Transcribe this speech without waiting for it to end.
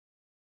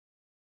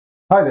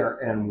Hi there,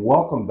 and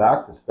welcome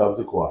back to Stubbs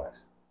Aquatics.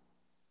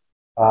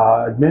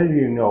 As many of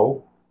you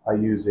know, I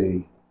use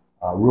a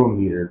room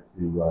heater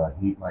to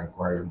heat my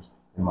aquariums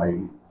and my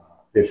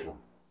fish room.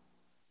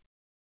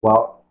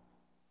 Well,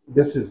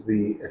 this is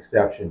the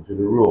exception to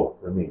the rule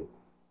for me.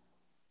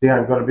 See,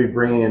 I'm going to be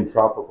bringing in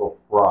tropical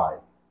fry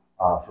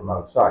from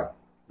outside,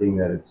 being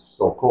that it's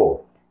so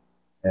cold.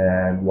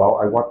 And well,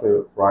 I want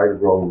the fry to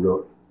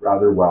grow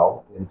rather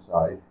well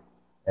inside,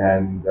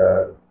 and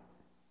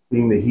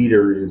being the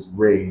heater is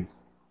raised,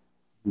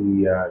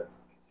 the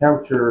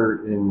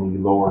temperature in the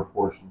lower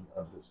portion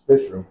of this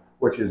fish room,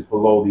 which is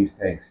below these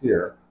tanks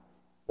here,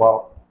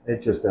 well,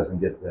 it just doesn't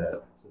get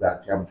to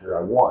that temperature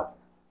I want,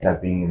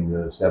 that being in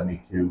the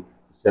 72 to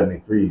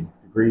 73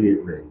 degree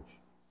range.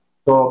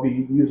 So I'll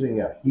be using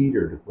a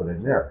heater to put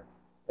in there.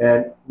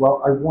 And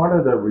well, I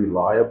wanted a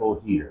reliable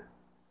heater,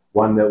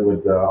 one that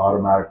would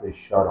automatically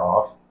shut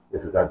off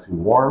if it got too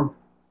warm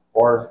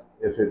or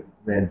if it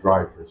ran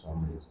dry for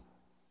some reason.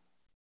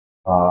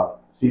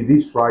 See,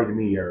 these fry to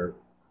me are,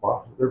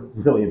 well, they're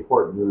really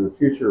important. They're the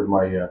future of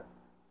my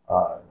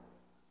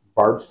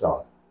barb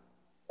stock.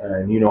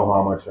 And you know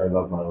how much I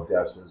love my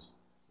Odessas,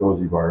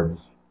 rosy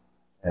barbs,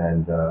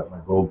 and my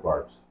gold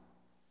barbs.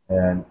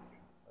 And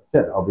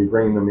that's it. I'll be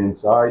bringing them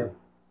inside.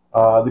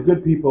 The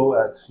good people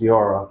at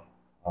Seaoura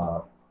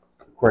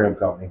Aquarium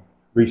Company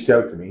reached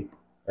out to me,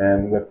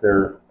 and with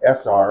their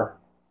SR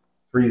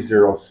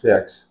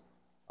 306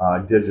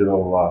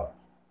 digital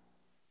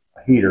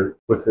heater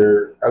with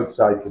their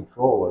outside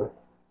controller,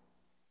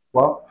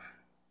 well,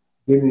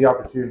 gave me the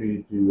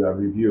opportunity to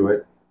review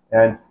it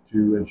and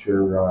to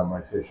ensure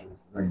my fish is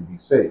going to be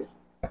safe.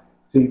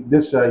 See,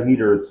 this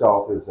heater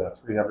itself is a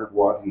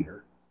 300-watt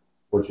heater,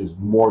 which is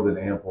more than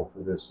ample for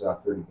this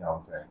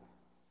 30-gallon tank.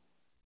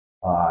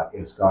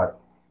 It's got,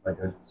 like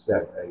I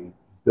said, a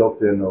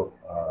built-in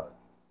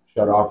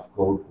shut-off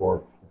code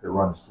for if it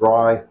runs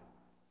dry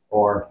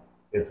or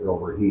if it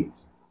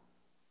overheats.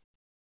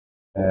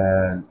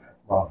 And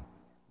well,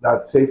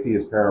 that safety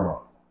is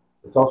paramount.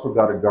 It's also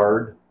got a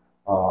guard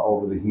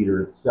over the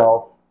heater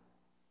itself.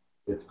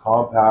 It's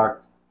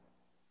compact,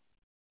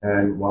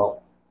 and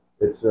well,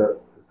 it's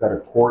got a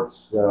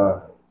quartz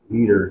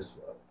heater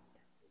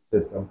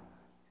system.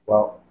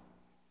 Well,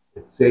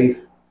 it's safe,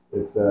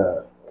 it's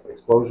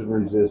explosion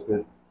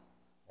resistant,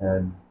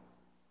 and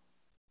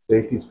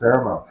safety is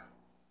paramount.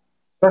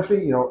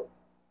 Especially, you know,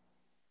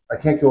 I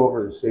can't go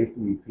over the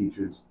safety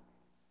features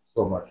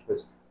so much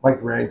because my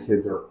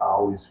grandkids are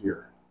always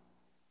here,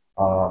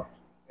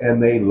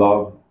 and they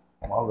love,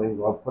 well, they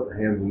love putting their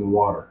hands in the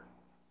water.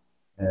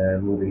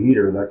 And with a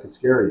heater, that could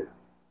scare you.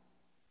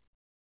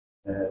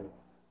 And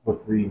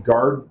with the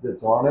guard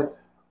that's on it,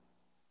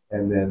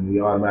 and then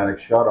the automatic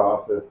shut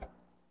off, if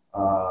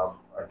I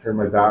turn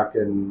my back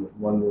and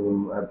one of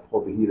them I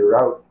pull the heater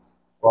out,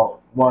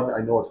 well, one,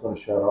 I know it's going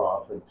to shut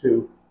off, and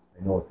two,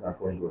 I know it's not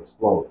going to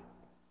explode.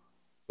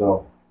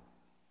 So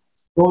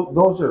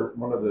those are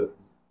one of the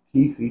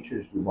key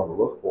features you want to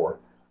look for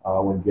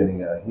when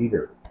getting a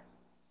heater.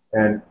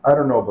 And I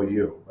don't know about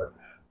you, but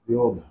the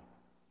old,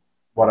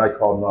 what I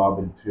call knob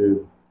and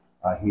tube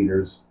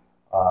heaters,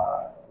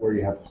 where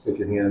you have to stick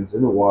your hands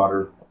in the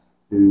water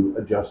to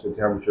adjust the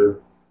temperature.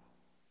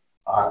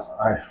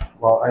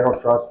 Well, I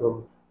don't trust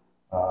them.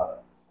 Uh,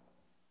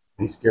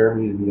 they scare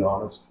me, to be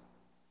honest,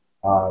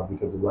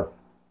 because of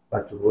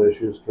electrical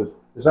issues. Because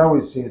there's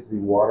always seems to be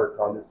water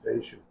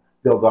condensation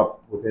build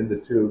up within the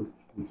tube.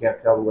 You can't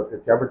tell what the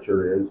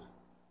temperature is,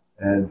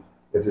 and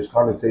if there's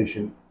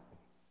condensation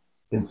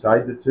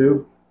inside the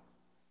tube,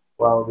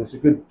 well, there's a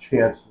good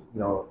chance, you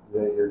know,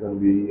 that you're going to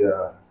be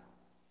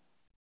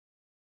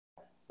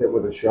hit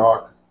with a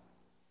shock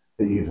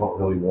that you don't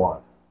really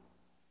want.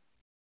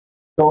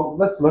 So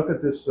let's look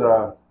at this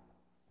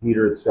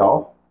heater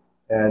itself,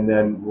 and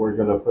then we're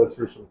going to put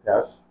through some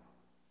tests.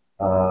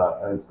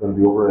 And it's going to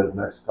be over the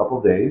next couple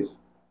of days,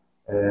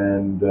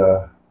 and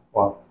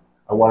well,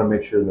 I want to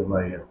make sure that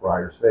my fry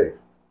are safe.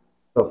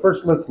 So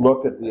first, let's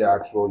look at the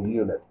actual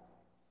unit.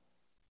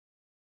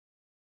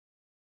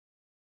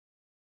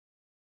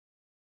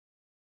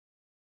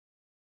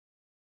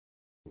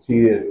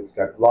 See, it's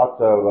got lots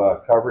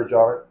of coverage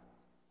on it.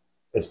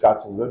 It's got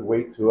some good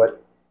weight to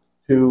it.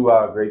 Two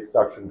great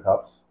suction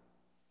cups.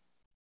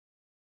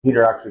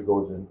 Heater actually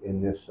goes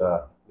in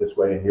this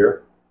way in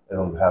here.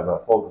 It'll have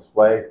a full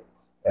display,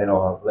 and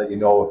it'll let you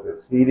know if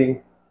it's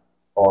heating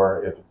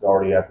or if it's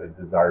already at the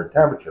desired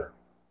temperature.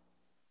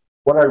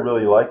 What I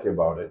really like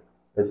about it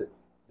is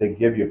they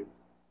give you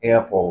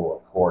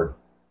ample cord,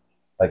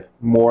 like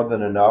more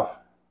than enough.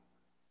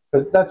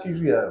 Because that's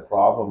usually a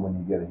problem when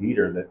you get a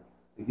heater, that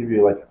they give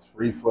you like a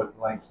 3-foot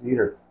length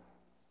heater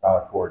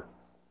cord.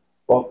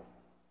 Well,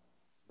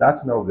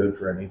 that's no good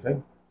for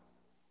anything.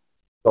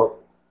 So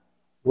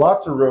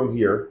lots of room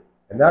here,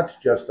 and that's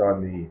just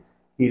on the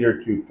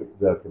heater to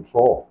the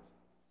control.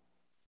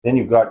 Then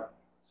you've got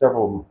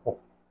several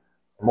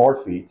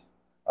more feet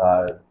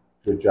to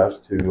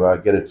adjust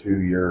to get it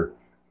to your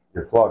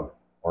plug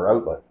or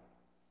outlet.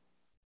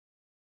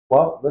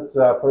 Well, let's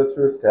put it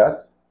through its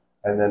test,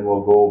 and then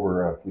we'll go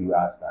over a few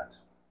aspects.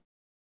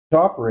 To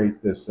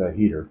operate this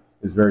heater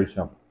is very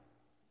simple.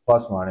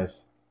 Plus minus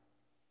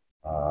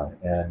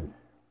and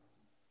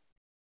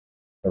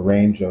a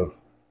range of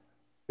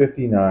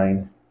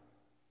 59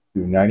 to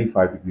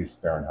 95 degrees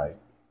Fahrenheit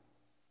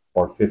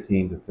or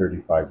 15 to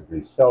 35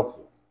 degrees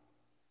Celsius.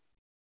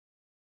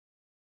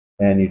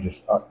 And you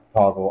just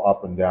toggle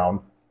up and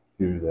down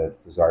to the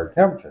desired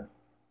temperature.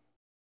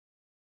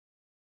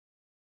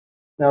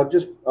 Now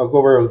I'll go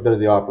over a little bit of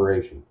the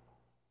operation.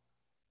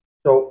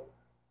 So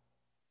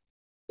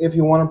if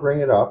you want to bring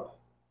it up,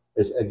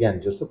 it's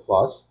again just a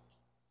plus.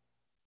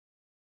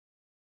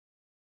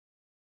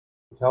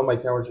 Tell my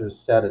temperature is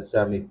set at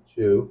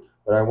 72,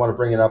 but I want to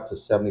bring it up to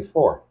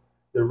 74.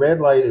 The red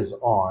light is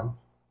on,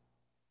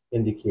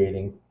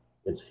 indicating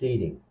it's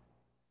heating,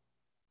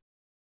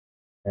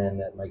 and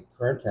that my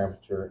current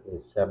temperature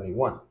is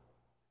 71.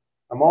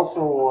 I'm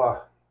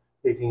also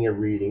taking a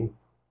reading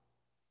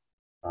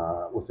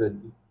with a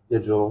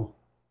digital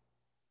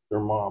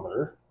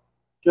thermometer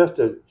just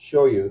to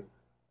show you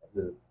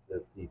that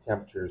the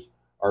temperatures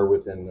are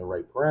within the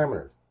right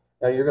parameters.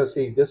 Now you're going to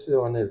see this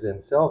one is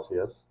in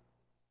Celsius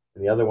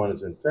and the other one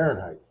is in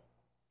Fahrenheit.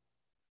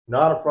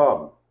 Not a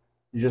problem.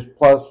 You just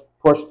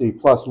push the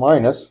plus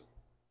minus,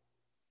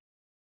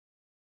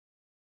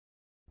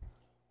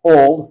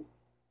 hold,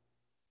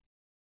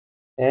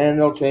 and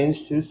it'll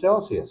change to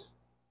Celsius.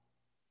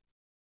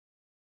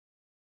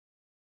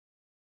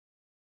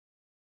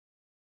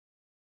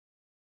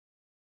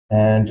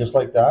 And just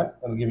like that,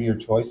 it'll give you your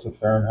choice of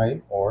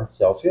Fahrenheit or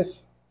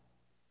Celsius.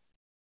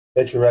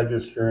 Hit your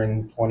register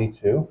in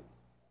 22.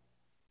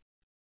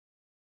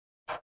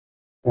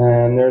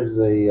 And there is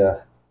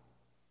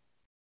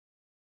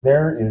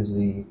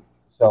the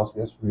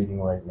Celsius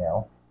reading right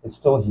now. It's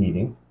still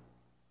heating.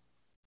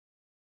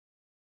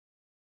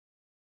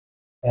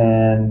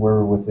 And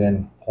we're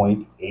within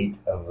 0.8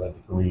 of a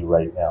degree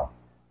right now.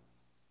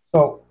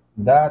 So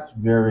that's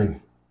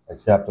very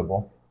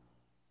acceptable.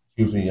 It's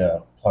usually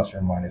a plus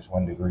or minus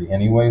 1 degree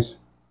anyways.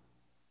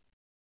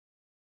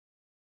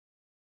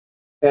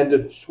 And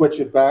to switch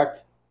it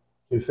back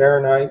to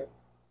Fahrenheit,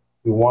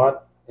 you want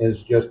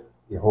is just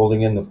you're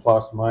holding in the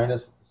plus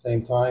minus at the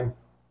same time.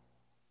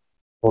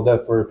 Hold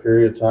that for a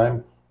period of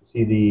time.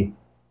 See the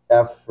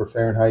F for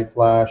Fahrenheit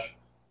flash,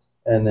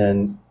 and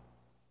then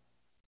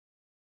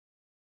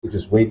you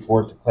just wait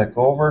for it to click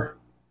over.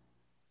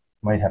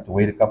 Might have to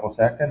wait a couple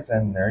seconds,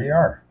 and there you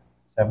are,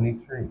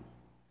 73.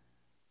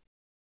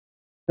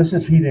 This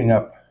is heating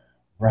up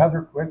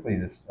rather quickly,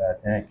 this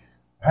tank.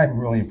 I'm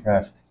really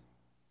impressed.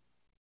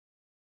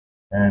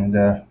 And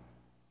the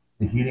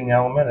heating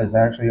element is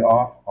actually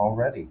off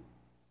already.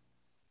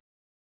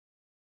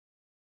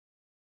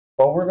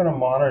 Well, we're going to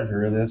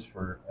monitor this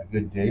for a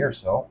good day or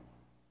so.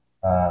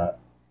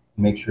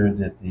 Make sure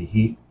that the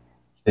heat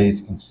stays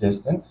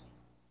consistent.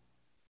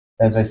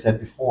 As I said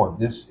before,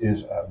 this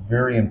is a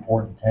very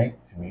important tank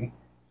to me,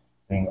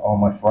 being all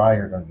my fry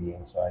are going to be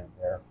inside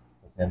there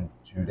within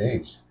 2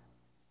 days.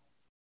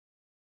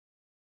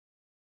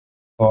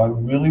 So I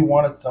really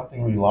wanted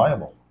something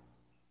reliable.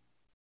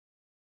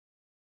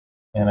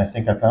 And I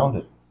think I found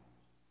it.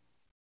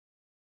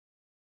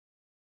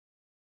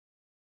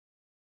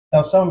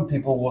 Now, some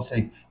people will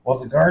say, well,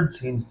 the guard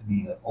seems to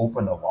be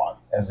open a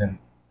lot, as in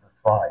for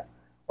fry.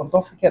 But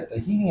don't forget, the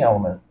heating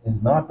element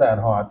is not that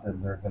hot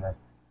that they're going to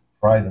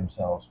fry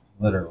themselves,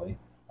 literally,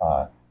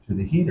 to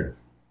the heater.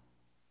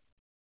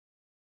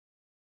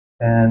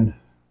 And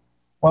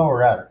while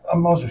we're at it,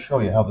 I'm also show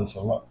you how this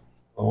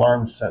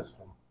alarm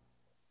system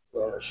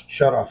or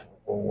shut off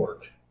will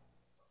work.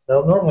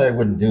 Now, normally I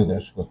wouldn't do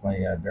this with my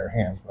bare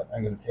hands, but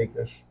I'm going to take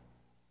this.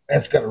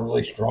 It's got a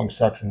really strong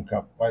suction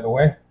cup, by the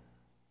way.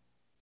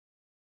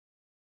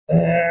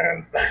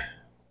 And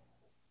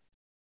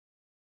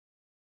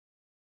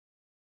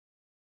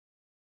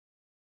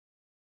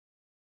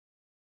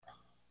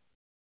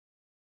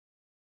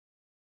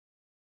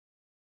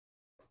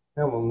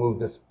now we'll move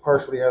this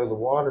partially out of the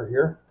water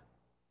here.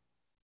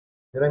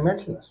 Did I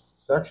mention this?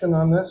 Suction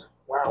on this?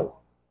 Wow.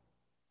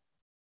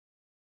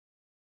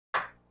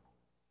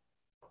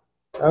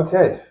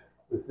 Okay,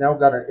 we've now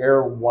got an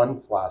air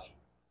 1 flashing.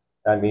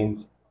 That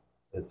means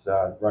it's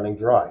running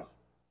dry.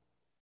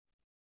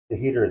 The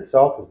heater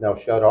itself is now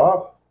shut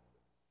off.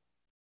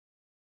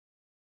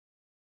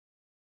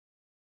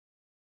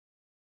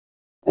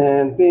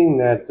 And being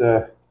that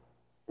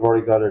I've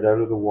already got it out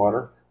of the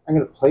water, I'm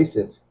going to place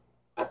it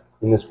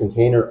in this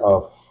container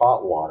of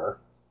hot water.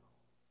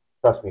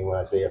 Trust me when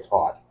I say it's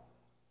hot,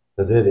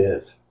 because it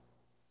is.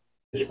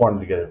 Just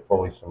wanted to get it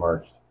fully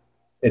submerged.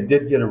 It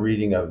did get a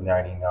reading of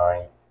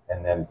 99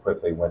 and then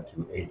quickly went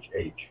to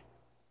HH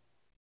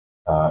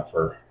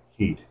for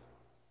heat.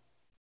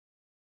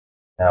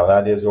 Now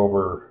that is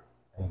over,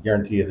 I can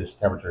guarantee you this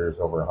temperature is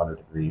over 100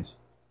 degrees.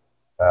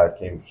 It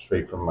came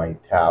straight from my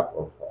tap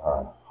of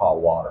hot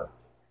water.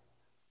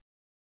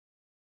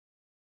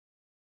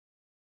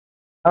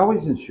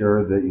 Always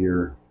ensure that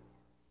your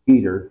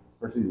heater,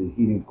 especially the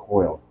heating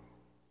coil,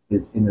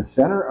 is in the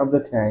center of the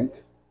tank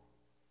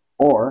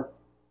or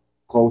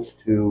close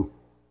to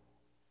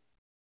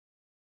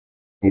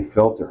a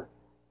filter.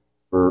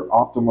 for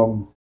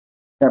optimum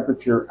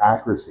temperature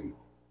accuracy.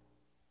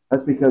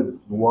 That's because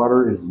the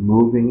water is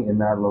moving in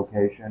that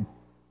location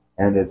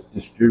and it's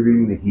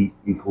distributing the heat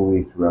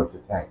equally throughout the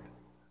tank.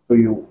 So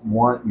you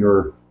want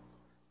your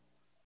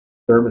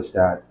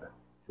thermostat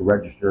to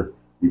register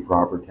the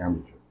proper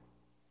temperature.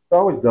 So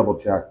always double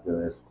check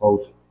that it's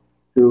close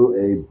to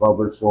a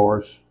bubbler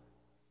source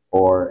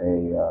or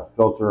a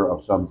filter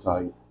of some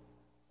sort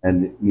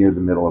and near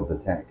the middle of the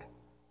tank.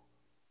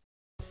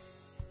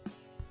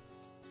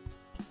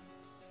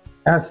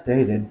 As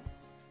stated,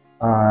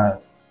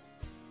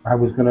 I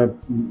was going to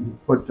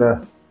put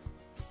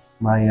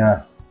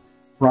my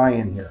fry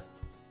in here,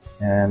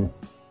 and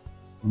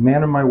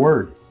man of my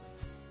word,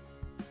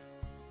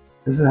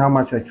 this is how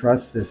much I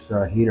trust this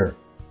heater.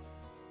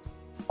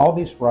 All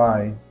these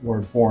fry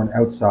were born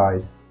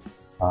outside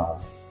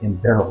in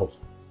barrels,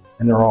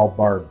 and they're all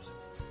barbs.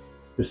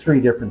 There's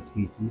 3 different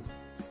species.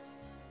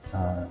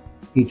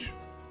 Each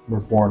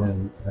were born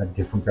in a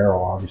different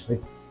barrel, obviously.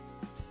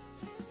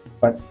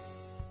 But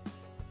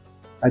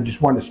I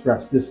just want to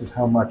stress, this is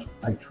how much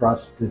I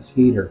trust this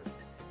heater,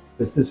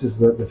 because this is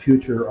the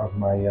future of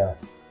my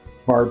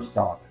barb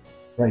stock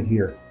right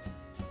here.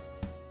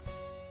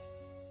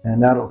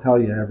 And that'll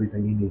tell you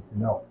everything you need to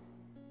know.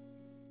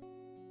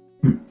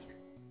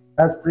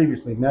 As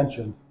previously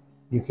mentioned,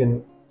 you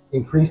can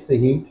increase the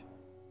heat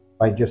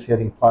by just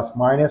hitting plus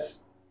minus.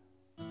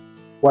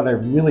 What I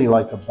really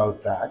like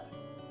about that,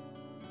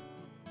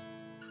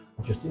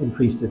 I just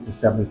increased it to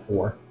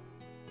 74.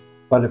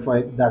 But if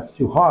that's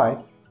too high,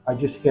 I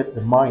just hit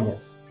the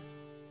minus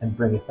and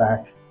bring it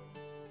back to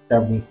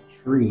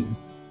 73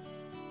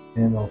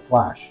 and it'll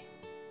flash.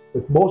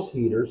 With most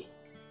heaters,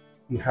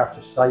 you have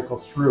to cycle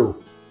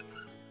through.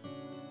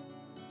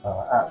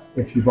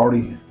 If you've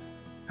already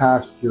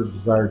passed your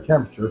desired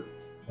temperature,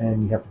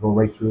 and you have to go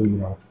right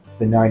through,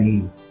 the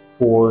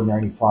 94,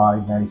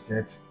 95,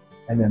 96,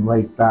 and then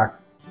right back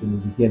to the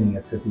beginning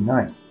at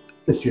 59.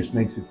 This just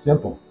makes it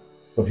simple.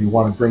 So if you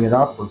want to bring it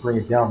up or bring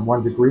it down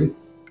 1 degree,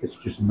 it's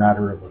just a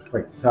matter of a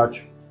quick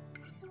touch,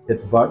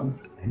 hit the button,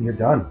 and you're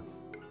done.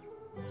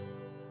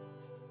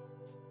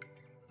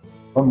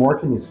 What more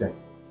can you say?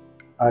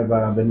 I've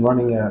been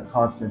running a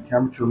constant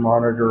temperature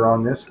monitor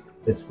on this.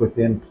 It's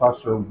within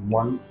plus or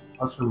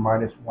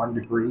minus 1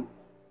 degree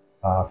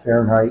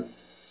Fahrenheit,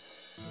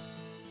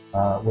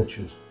 which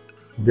is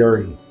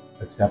very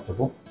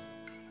acceptable.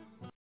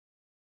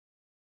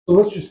 So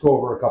let's just go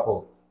over a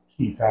couple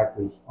key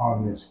factors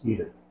on this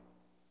heater.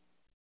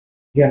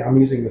 Again, I'm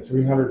using the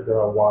 300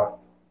 watt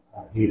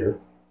heater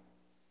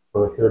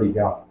for a 30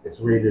 gallon. It's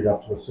rated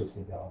up to a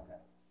 60 gallon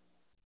tank.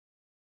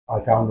 I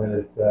found that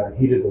it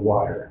heated the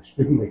water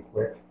extremely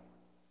quick.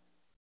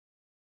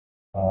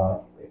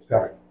 It's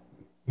got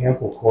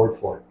ample cord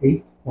for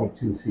it,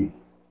 8.2 feet.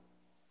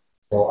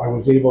 So I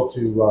was able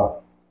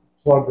to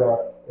plug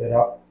it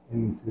up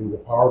into the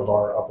power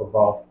bar up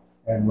above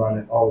and run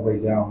it all the way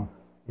down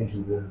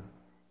into the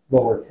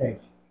lower tank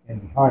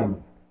and behind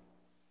me.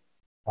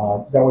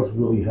 That was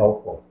really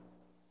helpful.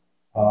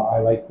 I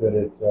like that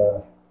it's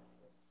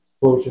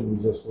explosion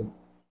resistant,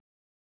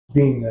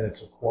 being that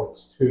it's a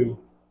quartz too.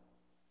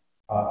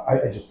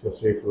 I just feel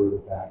safer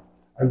with that.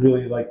 I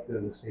really like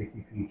the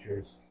safety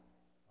features.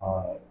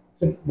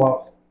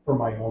 Well, for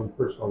my own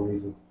personal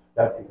reasons,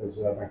 that's because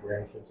my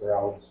grandkids are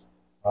always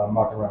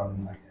mucking around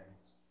in my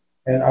tanks.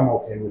 And I'm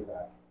okay with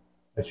that.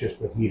 It's just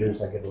with heaters,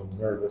 I get a little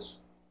nervous.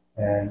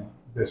 And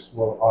this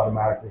will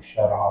automatically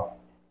shut off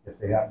if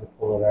they have to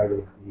pull it out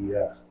of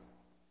the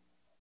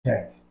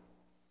tank.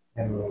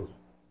 And it will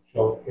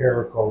show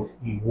error code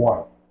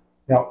E1.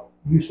 Now,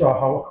 you saw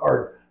how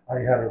hard I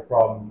had a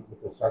problem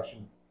with the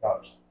suction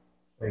cups,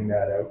 bring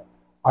that out.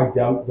 I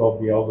doubt they'll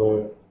be able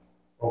to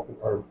open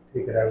or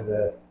take it out of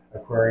the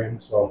aquarium,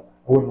 so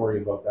I wouldn't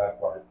worry about that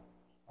part.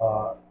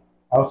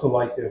 I also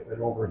like if it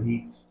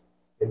overheats,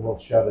 it will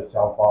shut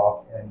itself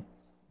off and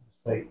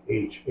display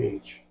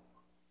HH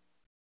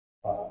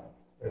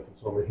if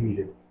it's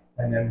overheated.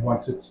 And then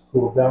once it's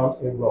cooled down,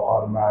 it will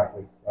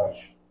automatically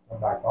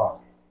come back on.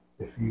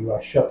 If you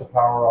shut the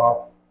power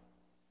off,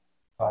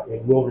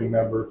 it will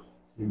remember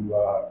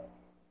to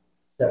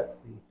set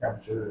the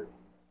temperature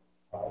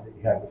that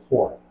you had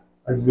before.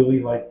 I really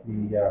like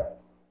the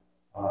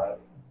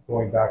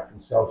going back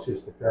from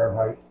Celsius to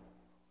Fahrenheit.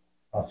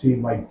 See,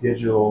 my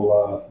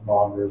digital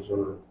monitors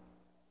are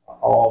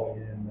all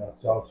in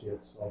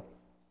Celsius, so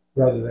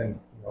rather than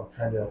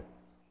trying to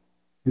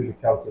do the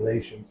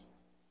calculations,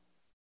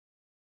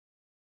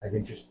 I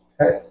can just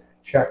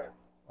check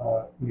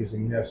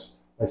using this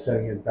by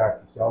setting it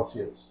back to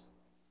Celsius.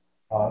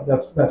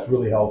 That's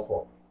really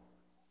helpful.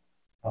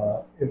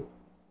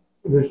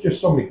 There's just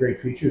so many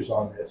great features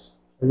on this.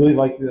 I really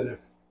like that if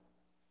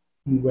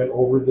you went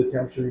over the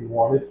temperature you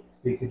wanted,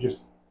 you could just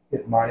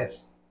hit minus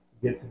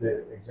to get to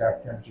the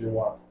exact temperature you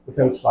want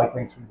without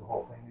cycling through the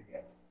whole thing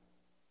again.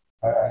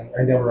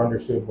 I never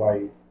understood why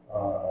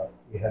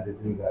you had to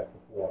do that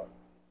before.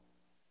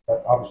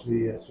 But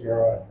obviously,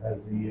 Seaoura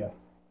has the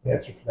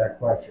answer for that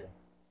question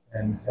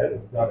and has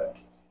done it.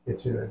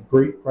 It's in a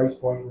great price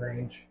point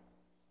range,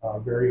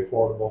 very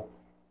affordable,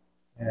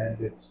 and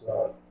it's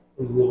a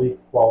really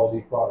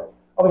quality product.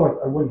 Otherwise,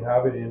 I wouldn't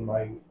have it in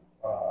my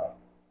uh,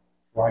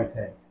 dry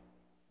tank.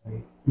 I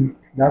mean,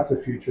 that's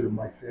the future of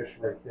my fish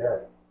right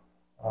there.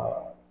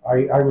 Uh,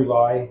 I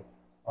rely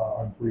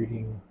on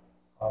breeding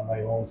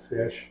my own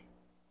fish,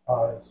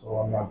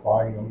 so I'm not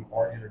buying them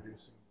or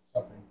introducing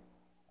something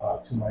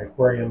to my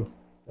aquarium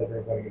that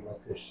are going to get my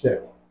fish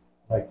sick,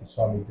 like you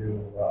saw me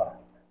do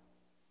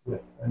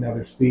with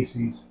another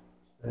species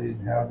that I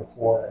didn't have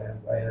before, and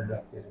I ended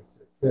up getting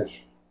sick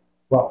fish.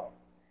 Well,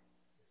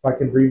 if I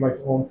can breed my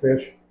own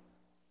fish,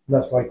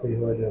 less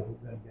likelihood of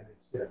them getting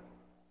sick.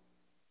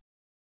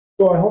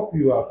 So I hope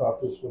you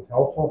thought this was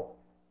helpful.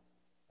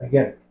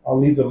 Again, I'll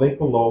leave the link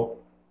below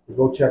to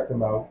go check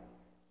them out.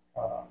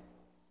 Uh,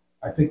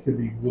 I think you'll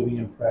be really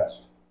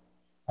impressed.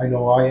 I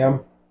know I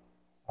am.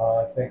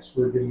 Thanks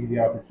for giving me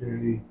the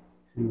opportunity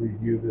to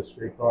review this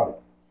great product.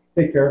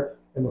 Take care,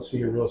 and we'll see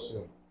you real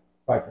soon.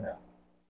 Bye for now.